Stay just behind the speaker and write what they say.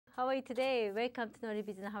How are you today? Welcome to Nori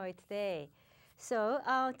Business Hawaii today. So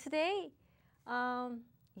today,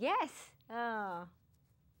 yes,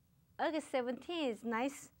 August 17th is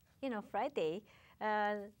nice, Friday.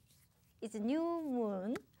 It's a new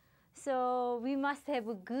moon, so we must have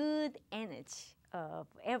a good energy of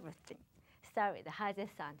everything. Start with the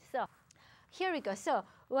Haze-san. So here we go. So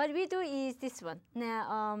what we do is this one.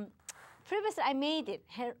 Now, previously I made it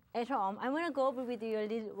here at home. I'm gonna go over with you a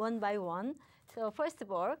little one by one. So first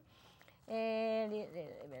of all,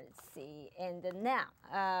 let's see. And now,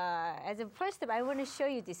 as a first step, I want to show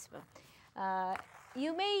you this one.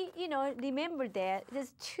 You may, remember that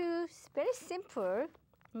there's two very simple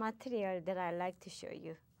material that I like to show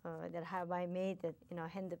you. That how I made it,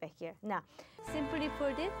 handbag here. Now, simply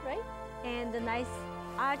folded, right? And the nice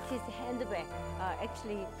artist handbag,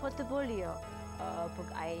 actually portfolio book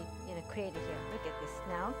I created here. Look at this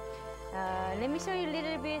now. Let me show you a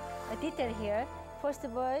little bit detail here. First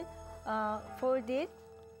of all, folded,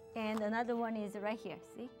 and another one is right here.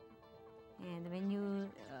 See, and when you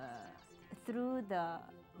through the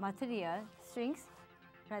material strings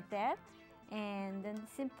right there, and then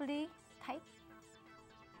simply tight.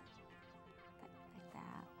 Like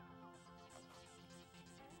that.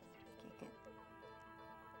 Okay, good.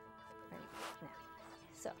 Very good. Now,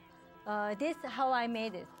 so this is how I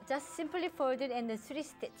made it. Just simply folded and then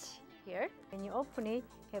 3-stitch here. When you open it,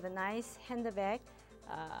 you have a nice handbag.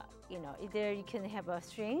 Either you can have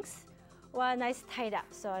strings or a nice tied up.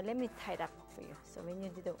 So let me tie it up for you. So when you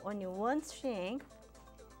do only one string,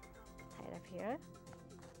 tie it up here.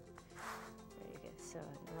 Very good. So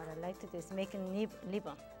what I like to do is make a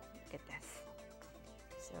ribbon. Look at this.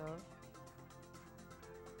 So,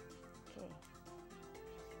 okay.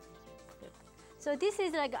 Good. So this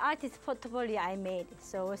is like artist portfolio I made.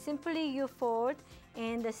 So simply you fold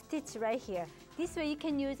and stitch right here. This way you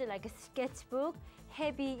can use it like a sketchbook,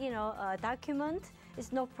 heavy, document.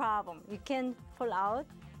 It's no problem. You can pull out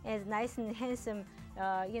as nice and handsome,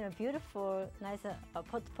 beautiful, nice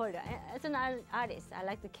portfolio. As an artist, I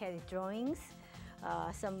like to carry drawings,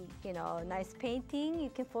 some, nice painting. You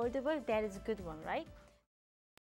can foldable. That is a good one, right?